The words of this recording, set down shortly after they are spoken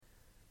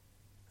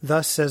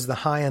Thus says the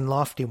high and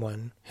lofty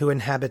one, who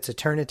inhabits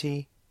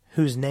eternity,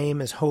 whose name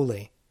is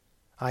holy.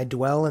 I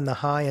dwell in the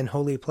high and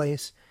holy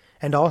place,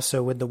 and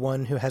also with the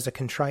one who has a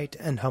contrite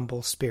and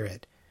humble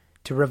spirit,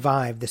 to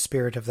revive the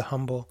spirit of the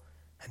humble,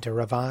 and to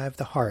revive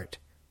the heart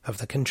of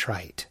the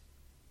contrite.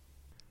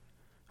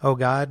 O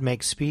God,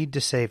 make speed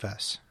to save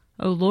us.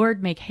 O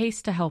Lord, make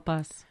haste to help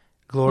us.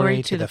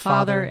 Glory to the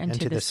Father, and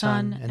to the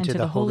Son, and to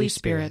the Holy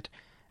Spirit,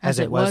 as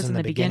it was in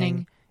the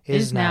beginning,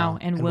 is now,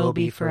 and will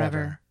be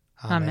forever.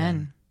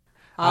 Amen.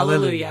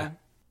 Alleluia.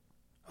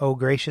 O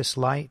gracious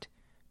light,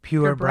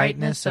 pure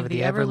brightness of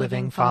the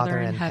ever-living Father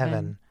in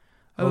heaven,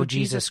 O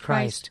Jesus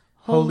Christ,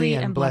 holy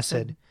and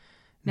blessed,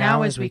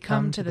 now as we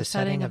come to the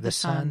setting of the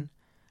sun,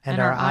 and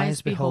our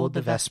eyes behold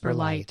the vesper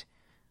light,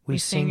 we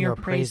sing your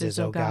praises,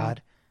 O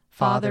God,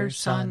 Father,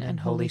 Son,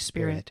 and Holy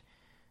Spirit.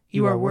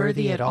 You are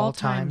worthy at all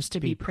times to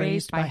be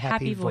praised by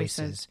happy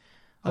voices,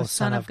 O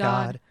Son of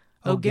God,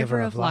 O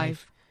Giver of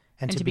life,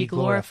 and to be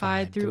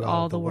glorified through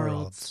all the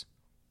worlds.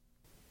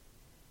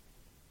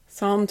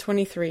 Psalm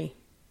 23.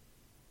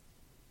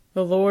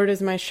 The Lord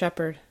is my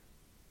shepherd.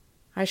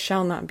 I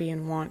shall not be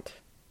in want.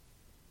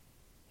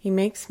 He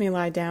makes me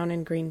lie down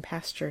in green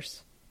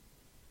pastures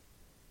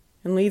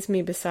and leads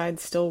me beside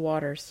still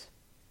waters.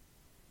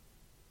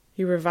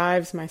 He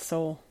revives my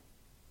soul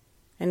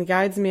and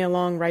guides me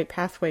along right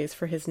pathways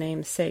for his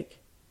name's sake.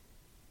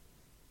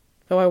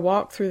 Though I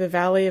walk through the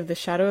valley of the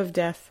shadow of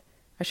death,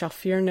 I shall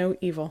fear no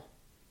evil.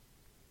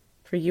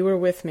 For you are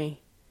with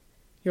me.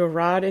 Your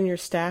rod and your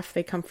staff,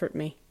 they comfort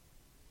me.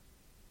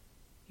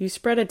 You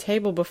spread a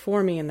table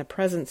before me in the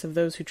presence of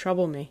those who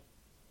trouble me.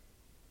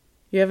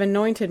 You have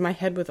anointed my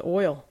head with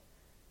oil,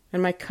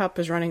 and my cup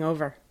is running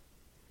over.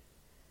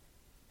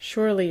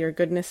 Surely your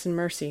goodness and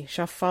mercy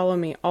shall follow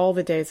me all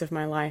the days of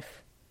my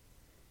life,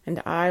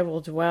 and I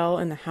will dwell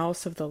in the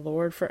house of the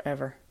Lord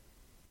forever.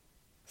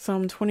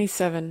 Psalm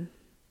 27.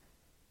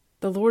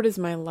 The Lord is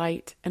my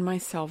light and my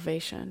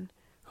salvation.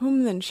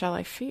 Whom then shall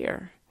I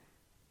fear?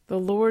 The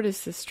Lord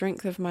is the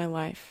strength of my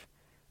life.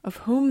 Of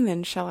whom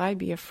then shall I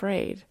be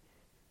afraid?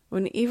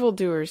 When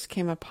evildoers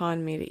came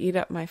upon me to eat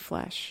up my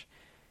flesh,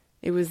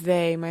 it was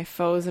they, my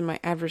foes and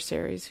my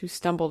adversaries, who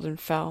stumbled and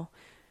fell.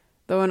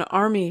 Though an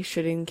army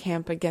should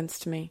encamp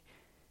against me,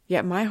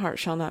 yet my heart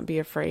shall not be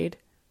afraid.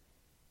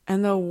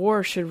 And though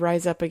war should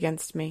rise up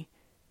against me,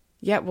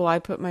 yet will I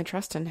put my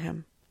trust in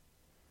him.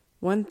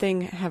 One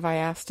thing have I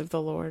asked of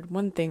the Lord,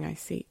 one thing I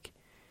seek,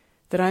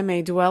 that I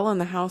may dwell in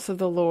the house of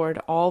the Lord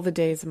all the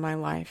days of my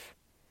life,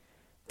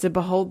 to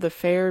behold the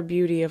fair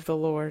beauty of the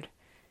Lord,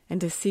 and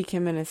to seek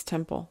him in his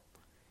temple.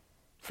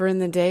 For in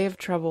the day of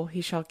trouble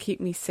he shall keep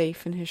me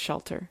safe in his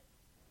shelter.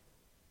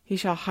 He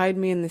shall hide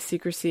me in the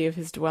secrecy of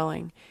his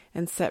dwelling,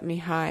 and set me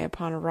high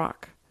upon a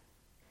rock.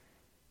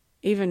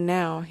 Even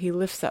now he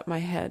lifts up my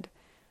head,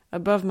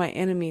 above my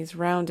enemies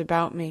round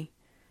about me.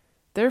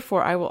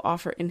 Therefore I will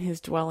offer in his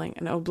dwelling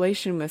an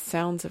oblation with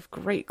sounds of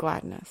great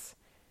gladness.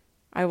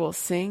 I will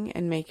sing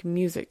and make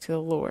music to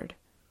the Lord.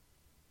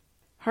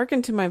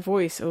 Hearken to my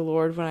voice, O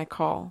Lord, when I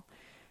call.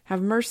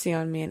 Have mercy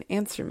on me and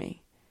answer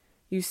me.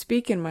 You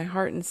speak in my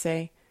heart and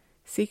say,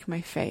 Seek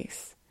my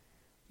face.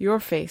 Your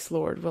face,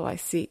 Lord, will I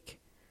seek.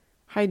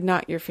 Hide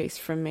not your face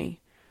from me,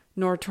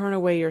 nor turn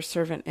away your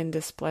servant in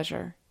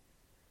displeasure.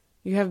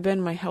 You have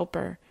been my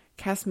helper.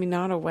 Cast me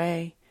not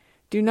away.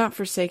 Do not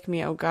forsake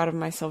me, O God of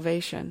my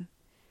salvation.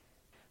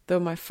 Though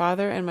my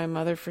father and my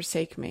mother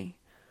forsake me,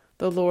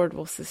 the Lord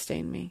will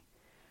sustain me.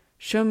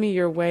 Show me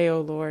your way, O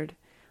Lord.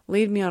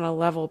 Lead me on a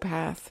level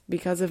path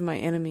because of my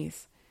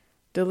enemies.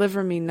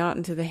 Deliver me not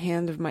into the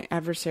hand of my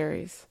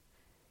adversaries.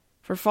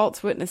 For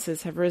false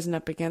witnesses have risen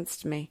up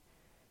against me,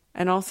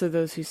 and also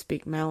those who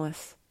speak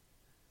malice.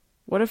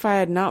 What if I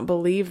had not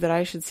believed that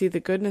I should see the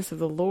goodness of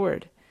the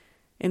Lord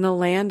in the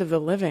land of the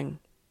living?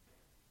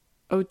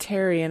 O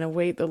tarry and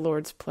await the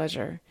Lord's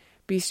pleasure.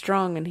 Be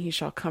strong, and he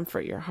shall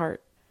comfort your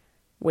heart.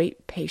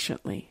 Wait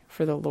patiently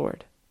for the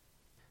Lord.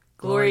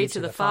 Glory to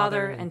the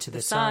Father, and to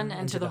the Son,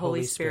 and to the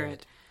Holy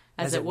Spirit,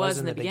 as it was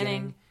in the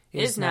beginning,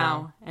 is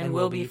now, and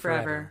will be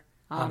forever.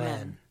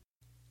 Amen.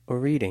 A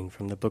reading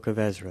from the book of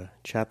Ezra,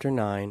 chapter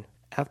 9.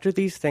 After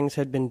these things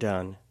had been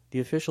done, the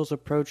officials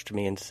approached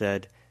me and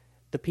said,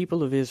 The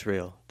people of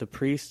Israel, the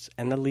priests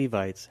and the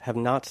Levites, have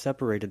not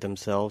separated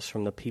themselves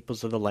from the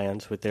peoples of the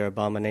lands with their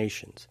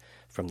abominations,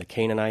 from the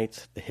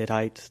Canaanites, the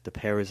Hittites, the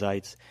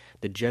Perizzites,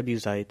 the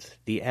Jebusites,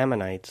 the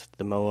Ammonites,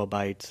 the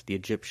Moabites, the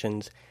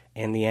Egyptians,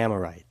 and the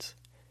Amorites.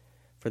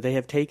 For they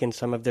have taken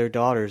some of their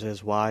daughters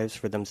as wives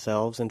for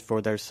themselves and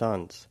for their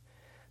sons.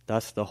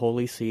 Thus the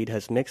holy seed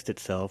has mixed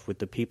itself with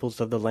the peoples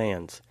of the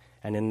lands,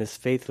 and in this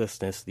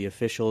faithlessness the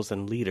officials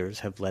and leaders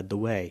have led the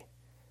way.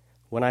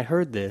 When I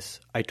heard this,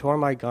 I tore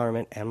my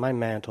garment and my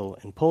mantle,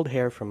 and pulled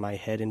hair from my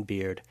head and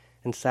beard,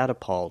 and sat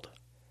appalled.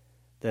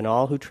 Then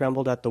all who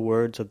trembled at the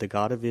words of the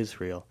God of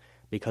Israel,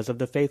 because of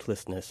the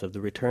faithlessness of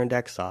the returned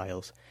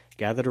exiles,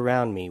 gathered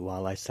around me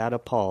while I sat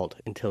appalled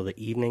until the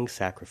evening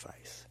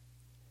sacrifice.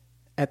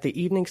 At the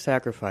evening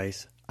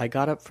sacrifice, I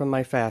got up from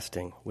my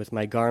fasting, with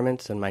my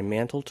garments and my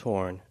mantle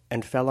torn,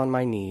 and fell on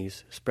my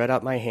knees, spread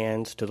out my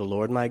hands to the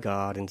Lord my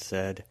God, and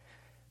said,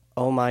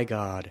 O my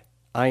God,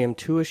 I am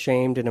too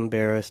ashamed and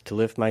embarrassed to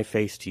lift my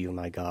face to you,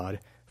 my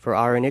God, for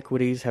our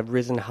iniquities have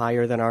risen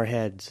higher than our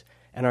heads,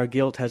 and our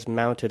guilt has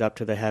mounted up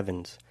to the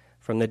heavens.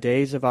 From the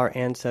days of our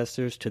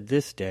ancestors to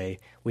this day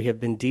we have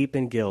been deep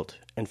in guilt,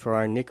 and for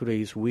our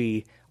iniquities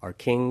we, our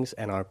kings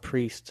and our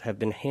priests, have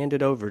been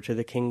handed over to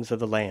the kings of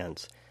the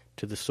lands,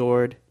 to the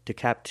sword, to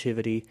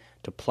captivity,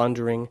 to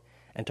plundering,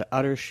 and to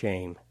utter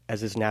shame,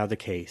 as is now the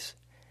case.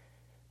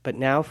 But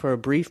now for a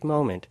brief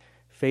moment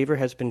favor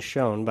has been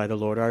shown by the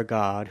Lord our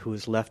God, who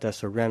has left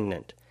us a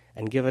remnant,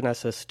 and given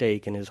us a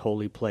stake in his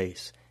holy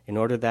place, in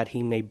order that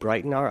he may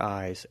brighten our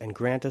eyes and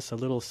grant us a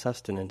little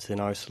sustenance in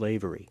our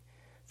slavery.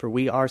 For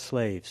we are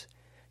slaves,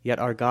 yet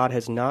our God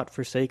has not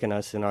forsaken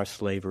us in our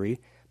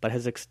slavery, but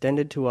has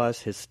extended to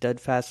us his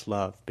steadfast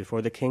love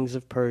before the kings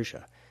of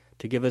Persia,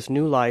 to give us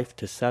new life,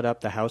 to set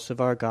up the house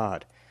of our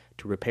God,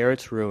 to repair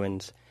its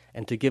ruins,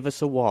 and to give us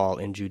a wall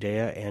in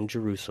Judea and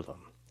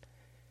Jerusalem.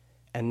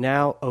 And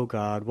now, O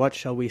God, what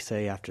shall we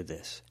say after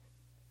this?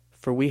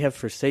 For we have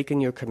forsaken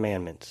your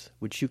commandments,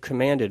 which you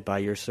commanded by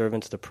your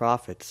servants the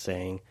prophets,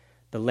 saying,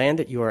 The land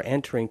that you are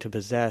entering to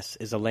possess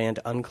is a land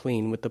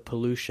unclean with the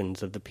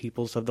pollutions of the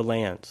peoples of the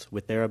lands,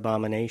 with their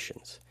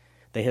abominations.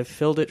 They have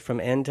filled it from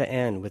end to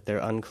end with their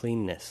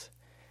uncleanness.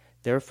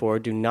 Therefore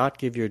do not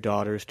give your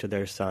daughters to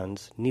their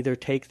sons, neither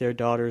take their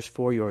daughters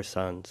for your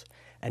sons,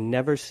 and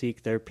never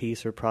seek their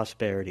peace or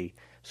prosperity,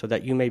 so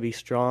that you may be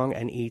strong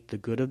and eat the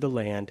good of the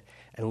land,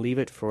 and leave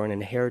it for an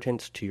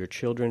inheritance to your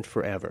children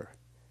forever.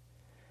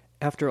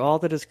 After all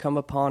that has come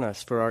upon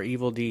us for our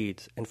evil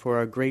deeds, and for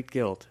our great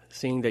guilt,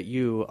 seeing that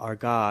you, our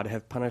God,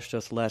 have punished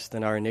us less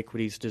than our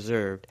iniquities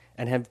deserved,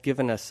 and have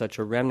given us such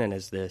a remnant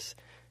as this,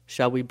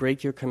 shall we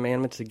break your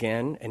commandments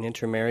again, and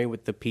intermarry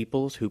with the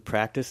peoples who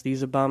practice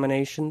these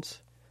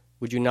abominations?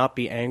 Would you not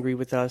be angry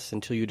with us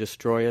until you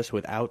destroy us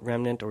without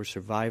remnant or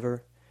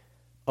survivor?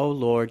 O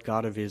Lord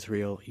God of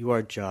Israel, you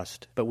are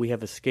just, but we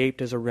have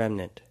escaped as a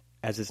remnant,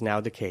 as is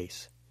now the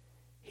case.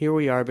 Here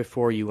we are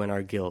before you in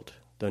our guilt,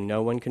 though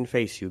no one can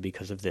face you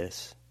because of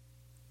this.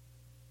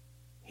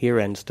 Here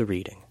ends the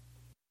reading.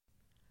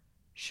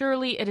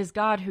 Surely it is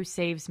God who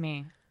saves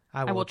me.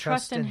 I will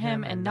trust in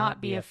him and not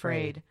be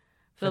afraid.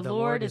 For the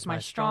Lord is my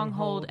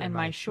stronghold and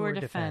my sure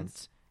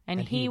defense, and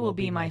he will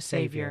be my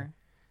Savior.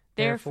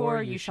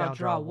 Therefore you shall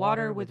draw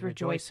water with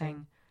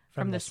rejoicing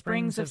from the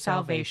springs of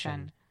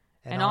salvation.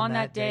 And on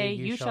that day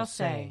you shall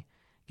say,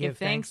 Give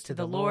thanks to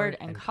the Lord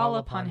and call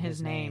upon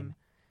his name.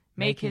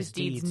 Make his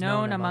deeds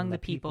known among the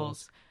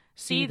peoples.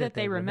 See that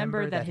they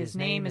remember that his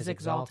name is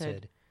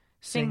exalted.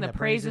 Sing the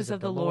praises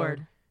of the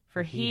Lord,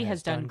 for he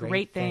has done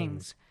great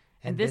things,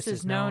 and this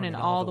is known in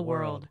all the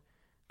world.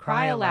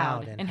 Cry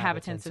aloud,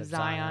 inhabitants of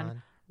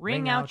Zion,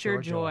 ring out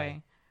your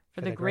joy,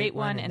 for the great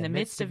one in the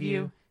midst of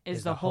you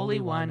is the Holy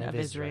One of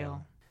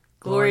Israel.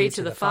 Glory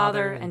to the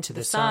Father, and to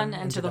the Son,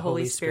 and to the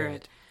Holy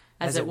Spirit,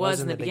 as it was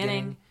in the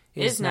beginning,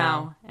 is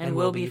now, and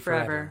will be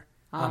forever.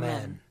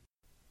 Amen.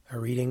 A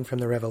reading from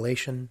the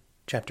Revelation,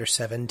 chapter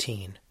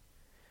 17.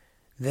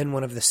 Then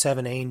one of the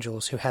 7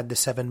 angels who had the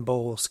 7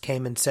 bowls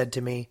came and said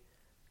to me,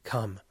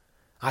 Come,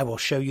 I will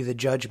show you the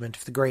judgment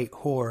of the great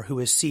whore who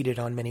is seated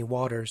on many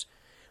waters,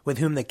 with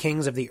whom the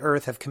kings of the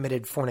earth have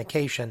committed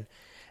fornication,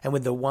 and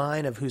with the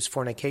wine of whose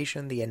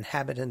fornication the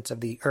inhabitants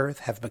of the earth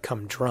have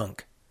become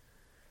drunk.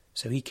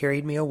 So he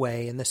carried me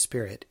away in the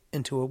Spirit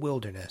into a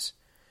wilderness,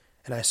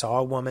 and I saw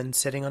a woman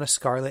sitting on a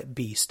scarlet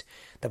beast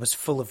that was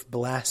full of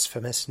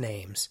blasphemous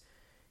names.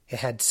 It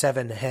had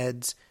 7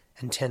 heads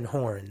and 10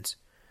 horns.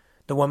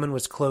 The woman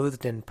was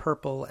clothed in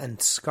purple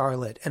and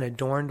scarlet, and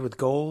adorned with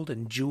gold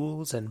and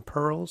jewels and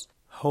pearls,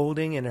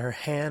 holding in her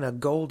hand a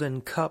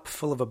golden cup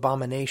full of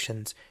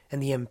abominations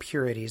and the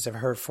impurities of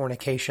her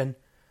fornication.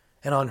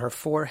 And on her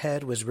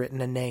forehead was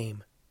written a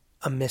name,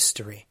 a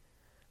mystery,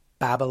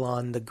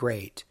 Babylon the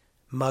Great,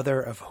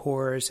 mother of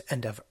horrors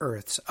and of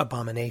earth's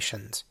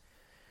abominations.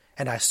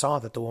 And I saw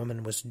that the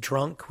woman was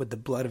drunk with the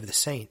blood of the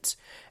saints,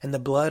 and the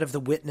blood of the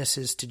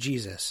witnesses to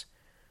Jesus.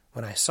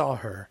 When I saw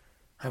her,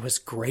 I was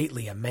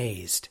greatly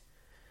amazed.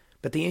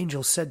 But the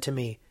angel said to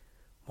me,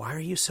 Why are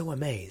you so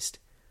amazed?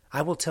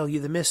 I will tell you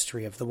the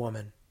mystery of the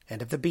woman,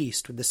 and of the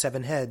beast with the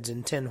 7 heads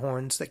and 10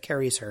 horns that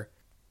carries her.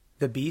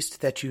 The beast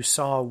that you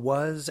saw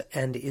was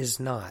and is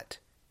not,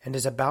 and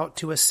is about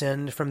to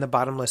ascend from the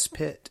bottomless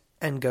pit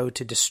and go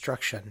to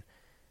destruction.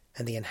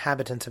 And the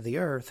inhabitants of the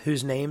earth,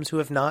 whose names who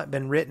have not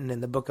been written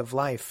in the book of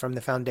life from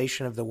the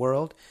foundation of the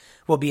world,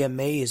 will be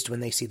amazed when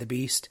they see the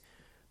beast,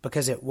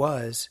 because it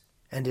was,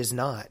 and is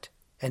not,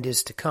 and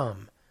is to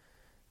come.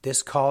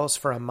 This calls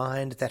for a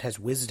mind that has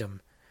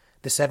wisdom.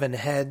 The 7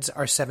 heads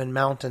are 7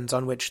 mountains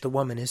on which the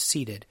woman is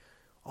seated.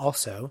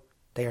 Also,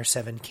 they are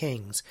 7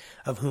 kings,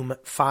 of whom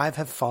 5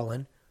 have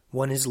fallen,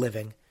 1 is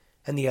living,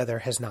 and the other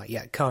has not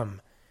yet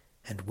come.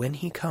 And when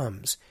he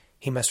comes,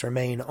 he must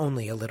remain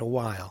only a little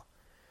while.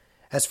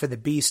 As for the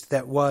beast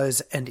that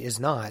was and is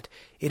not,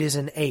 it is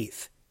an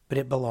 8th, but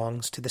it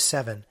belongs to the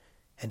 7,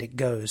 and it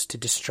goes to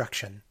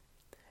destruction.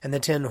 And the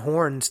 10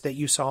 horns that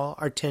you saw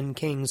are 10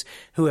 kings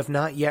who have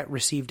not yet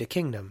received a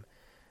kingdom,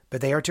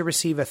 but they are to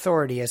receive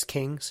authority as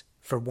kings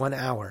for 1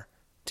 hour,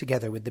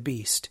 together with the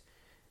beast.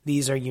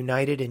 These are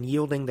united in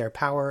yielding their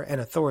power and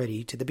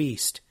authority to the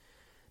beast.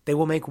 They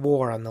will make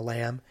war on the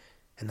Lamb,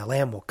 and the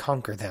Lamb will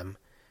conquer them,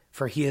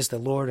 for he is the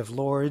Lord of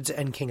lords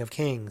and King of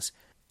kings,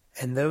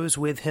 and those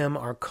with him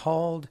are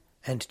called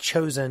and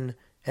chosen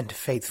and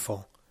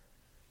faithful.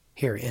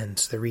 Here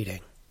ends the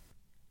reading.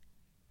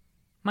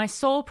 My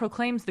soul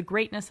proclaims the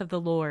greatness of the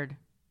Lord.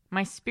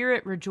 My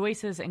spirit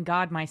rejoices in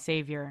God my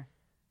Savior,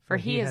 for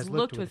he has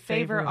looked with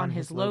favor on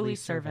his lowly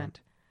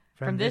servant.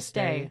 From this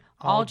day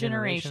all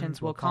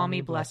generations will call me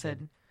blessed.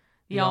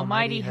 The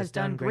Almighty has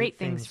done great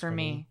things for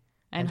me,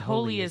 and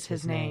holy is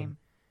his name.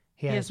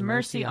 He has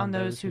mercy on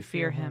those who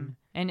fear him,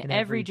 in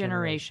every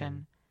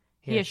generation.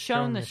 He has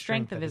shown the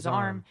strength of his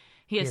arm.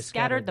 He has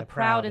scattered the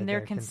proud in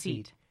their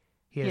conceit.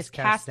 He has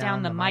cast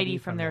down the mighty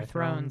from their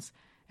thrones,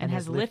 and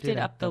has lifted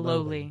up the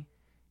lowly.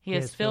 He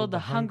has filled the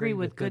hungry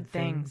with good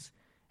things,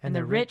 and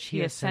the rich he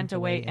has sent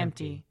away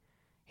empty.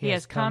 He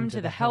has come to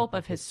the help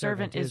of his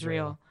servant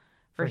Israel,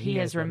 for he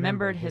has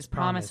remembered his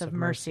promise of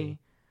mercy,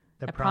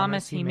 the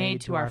promise he made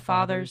to our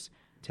fathers,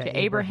 to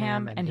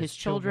Abraham and his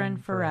children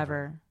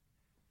forever.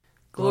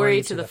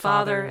 Glory to the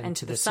Father, and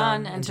to the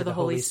Son, and to the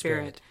Holy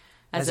Spirit,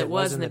 as it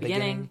was in the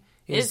beginning,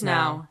 is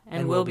now,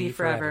 and will be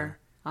forever.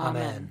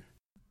 Amen.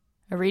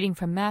 A reading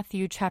from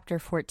Matthew chapter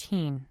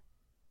 14.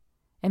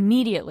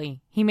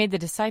 Immediately he made the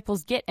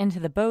disciples get into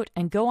the boat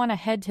and go on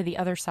ahead to the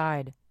other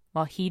side,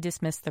 while he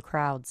dismissed the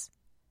crowds.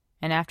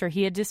 And after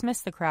he had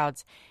dismissed the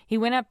crowds, he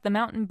went up the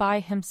mountain by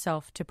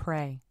himself to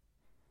pray.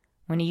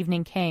 When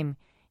evening came,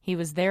 he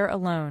was there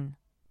alone,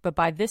 but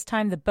by this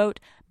time the boat,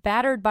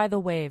 battered by the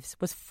waves,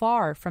 was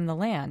far from the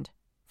land,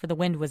 for the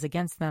wind was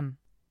against them.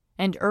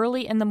 And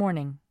early in the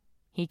morning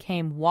he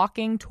came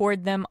walking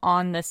toward them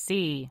on the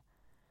sea.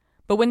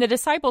 But when the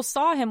disciples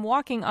saw him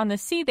walking on the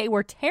sea, they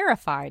were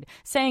terrified,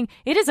 saying,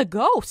 "It is a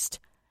ghost!"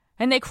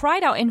 And they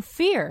cried out in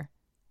fear.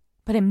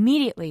 But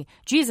immediately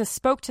Jesus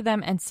spoke to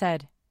them and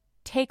said,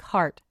 "Take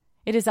heart,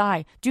 it is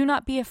I, do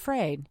not be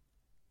afraid."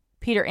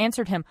 Peter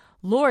answered him,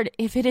 "Lord,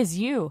 if it is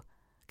you,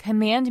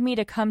 command me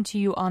to come to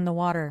you on the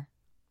water."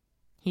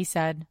 He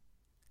said,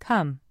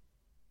 "Come."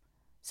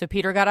 So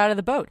Peter got out of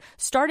the boat,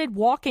 started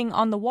walking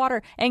on the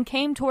water, and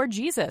came toward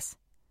Jesus.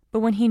 But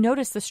when he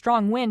noticed the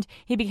strong wind,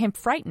 he became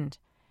frightened,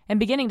 and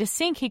beginning to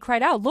sink, he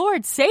cried out,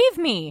 "Lord, save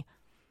me!"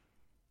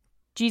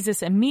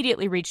 Jesus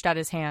immediately reached out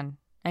his hand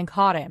and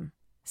caught him,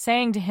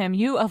 saying to him,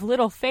 "You of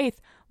little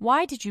faith,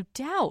 why did you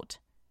doubt?"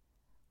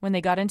 When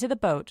they got into the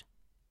boat,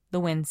 the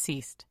wind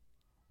ceased,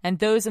 and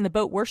those in the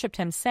boat worshipped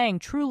him, saying,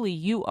 "Truly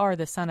you are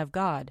the Son of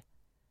God."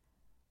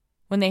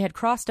 When they had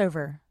crossed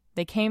over,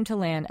 they came to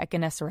land at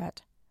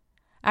Gennesaret.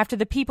 After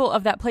the people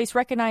of that place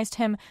recognized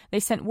him,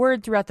 they sent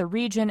word throughout the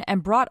region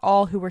and brought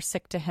all who were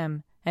sick to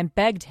him, and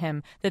begged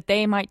him that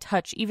they might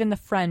touch even the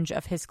fringe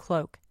of his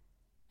cloak.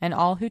 And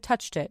all who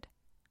touched it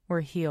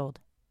were healed.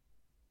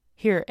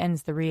 Here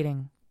ends the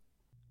reading.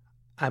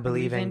 I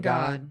believe in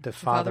God, the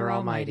Father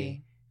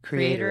Almighty,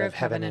 creator of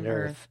heaven and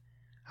earth.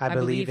 I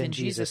believe in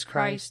Jesus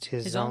Christ,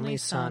 his only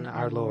Son,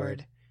 our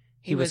Lord.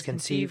 He was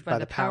conceived by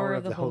the power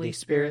of the Holy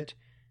Spirit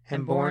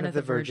and born of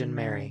the Virgin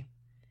Mary.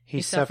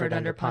 He suffered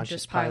under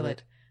Pontius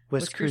Pilate,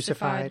 was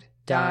crucified,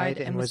 died,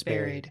 and was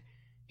buried.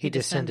 He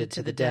descended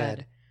to the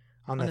dead.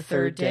 On the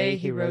third day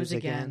he rose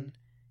again.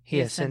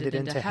 He ascended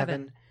into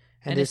heaven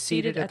and is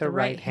seated at the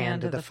right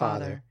hand of the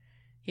Father.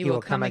 He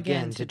will come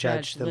again to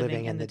judge the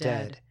living and the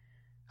dead.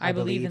 I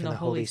believe in the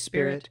Holy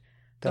Spirit,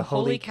 the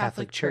Holy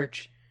Catholic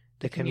Church,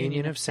 the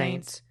communion of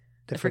saints,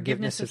 the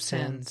forgiveness of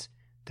sins,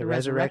 the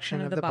resurrection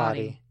of the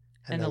body,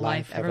 and the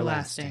life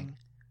everlasting.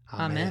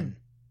 Amen.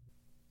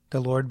 The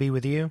Lord be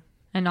with you.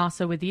 And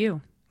also with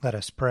you. Let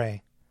us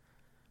pray.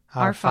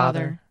 Our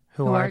Father,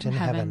 who art in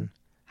heaven,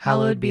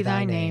 hallowed be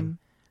thy name.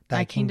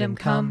 Thy kingdom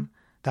come,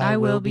 thy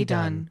will be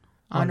done,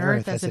 on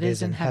earth as it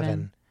is in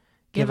heaven.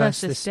 Give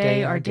us this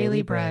day our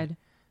daily bread,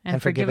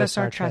 and forgive us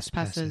our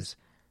trespasses,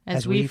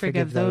 as we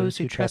forgive those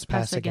who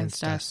trespass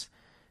against us.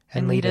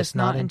 And lead us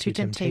not into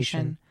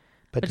temptation,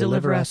 but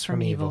deliver us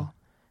from evil.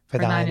 For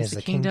thine is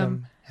the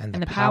kingdom, and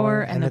the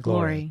power, and the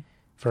glory,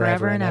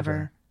 forever and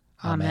ever.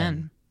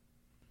 Amen.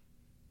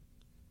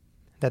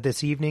 That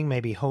this evening may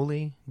be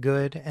holy,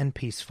 good, and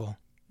peaceful.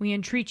 We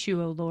entreat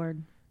you, O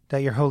Lord.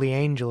 That your holy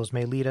angels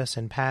may lead us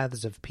in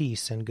paths of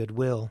peace and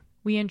goodwill.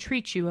 We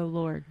entreat you, O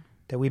Lord.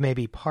 That we may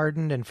be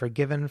pardoned and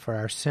forgiven for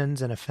our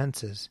sins and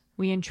offenses.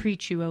 We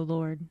entreat you, O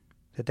Lord.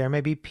 That there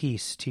may be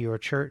peace to your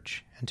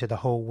church and to the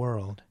whole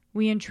world.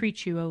 We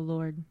entreat you, O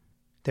Lord.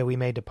 That we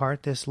may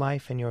depart this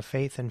life in your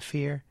faith and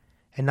fear,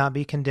 and not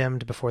be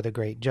condemned before the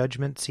great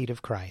judgment seat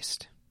of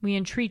Christ. We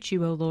entreat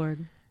you, O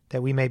Lord.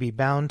 That we may be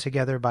bound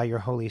together by your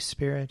Holy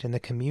Spirit in the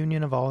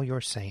communion of all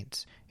your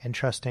saints,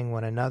 entrusting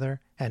one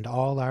another and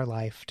all our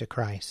life to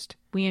Christ.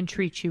 We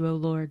entreat you, O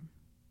Lord.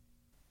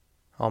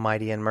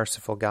 Almighty and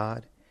merciful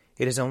God,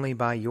 it is only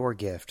by your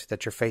gift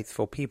that your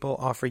faithful people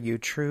offer you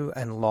true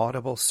and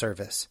laudable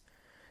service.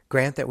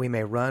 Grant that we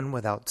may run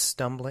without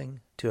stumbling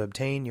to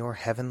obtain your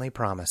heavenly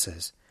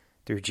promises,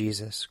 through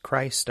Jesus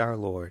Christ our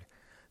Lord,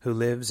 who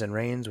lives and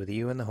reigns with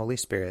you in the Holy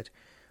Spirit,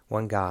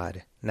 one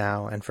God,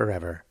 now and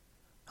forever.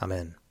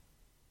 Amen.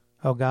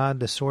 O God,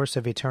 the source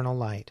of eternal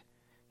light,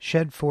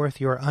 shed forth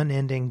your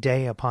unending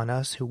day upon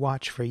us who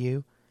watch for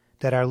you,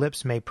 that our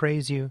lips may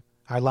praise you,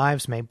 our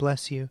lives may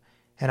bless you,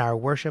 and our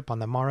worship on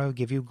the morrow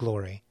give you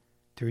glory,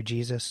 through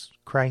Jesus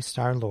Christ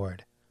our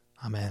Lord.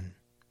 Amen.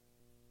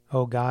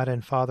 O God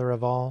and Father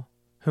of all,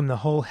 whom the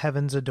whole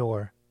heavens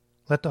adore,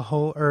 let the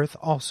whole earth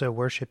also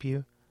worship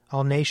you,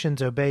 all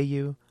nations obey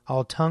you,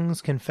 all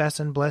tongues confess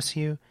and bless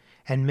you,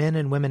 and men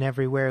and women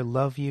everywhere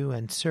love you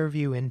and serve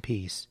you in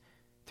peace,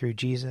 through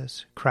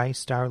Jesus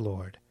Christ our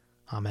Lord.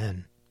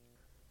 Amen.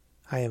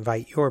 I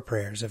invite your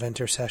prayers of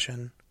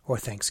intercession or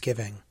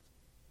thanksgiving.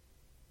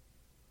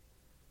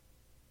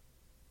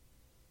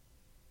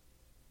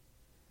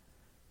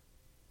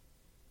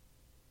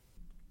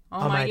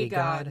 Almighty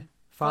God,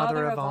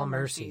 Father of all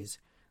mercies,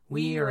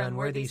 we, your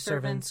unworthy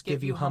servants,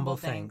 give you humble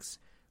thanks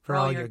for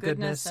all your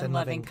goodness and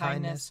loving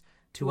kindness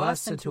to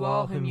us and to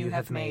all whom you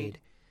have made.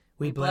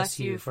 We bless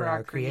you for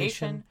our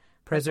creation,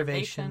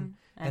 preservation,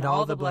 and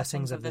all the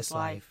blessings of this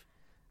life,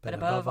 but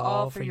above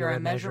all for your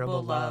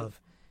immeasurable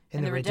love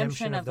in the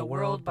redemption of the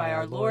world by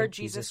our Lord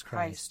Jesus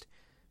Christ,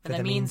 for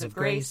the means of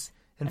grace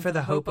and for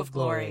the hope of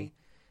glory.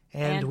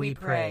 And we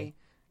pray,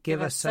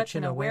 give us such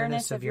an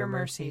awareness of your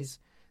mercies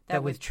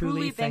that with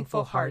truly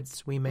thankful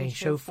hearts we may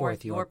show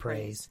forth your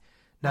praise,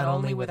 not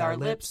only with our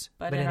lips,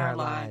 but in our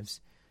lives,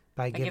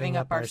 by giving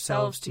up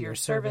ourselves to your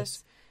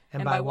service,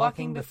 and by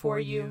walking before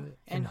you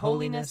in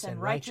holiness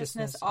and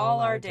righteousness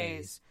all our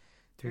days,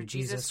 through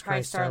Jesus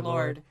Christ our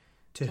Lord,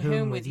 to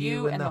whom with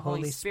you and the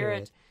Holy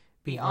Spirit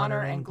be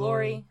honor and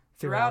glory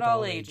throughout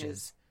all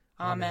ages.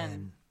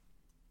 Amen.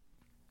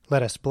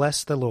 Let us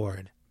bless the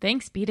Lord.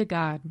 Thanks be to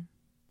God.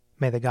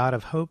 May the God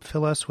of hope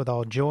fill us with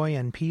all joy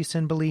and peace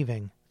in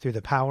believing, through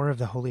the power of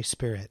the Holy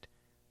Spirit.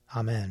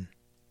 Amen.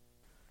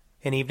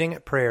 An Evening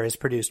at Prayer is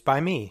produced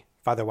by me,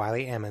 Father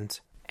Wiley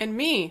Ammons. And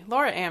me,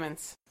 Laura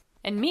Ammons.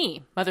 And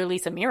me, Mother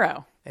Lisa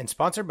Meirow. And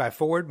sponsored by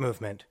Forward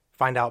Movement.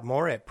 Find out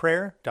more at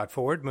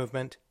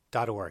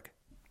prayer.forwardmovement.org.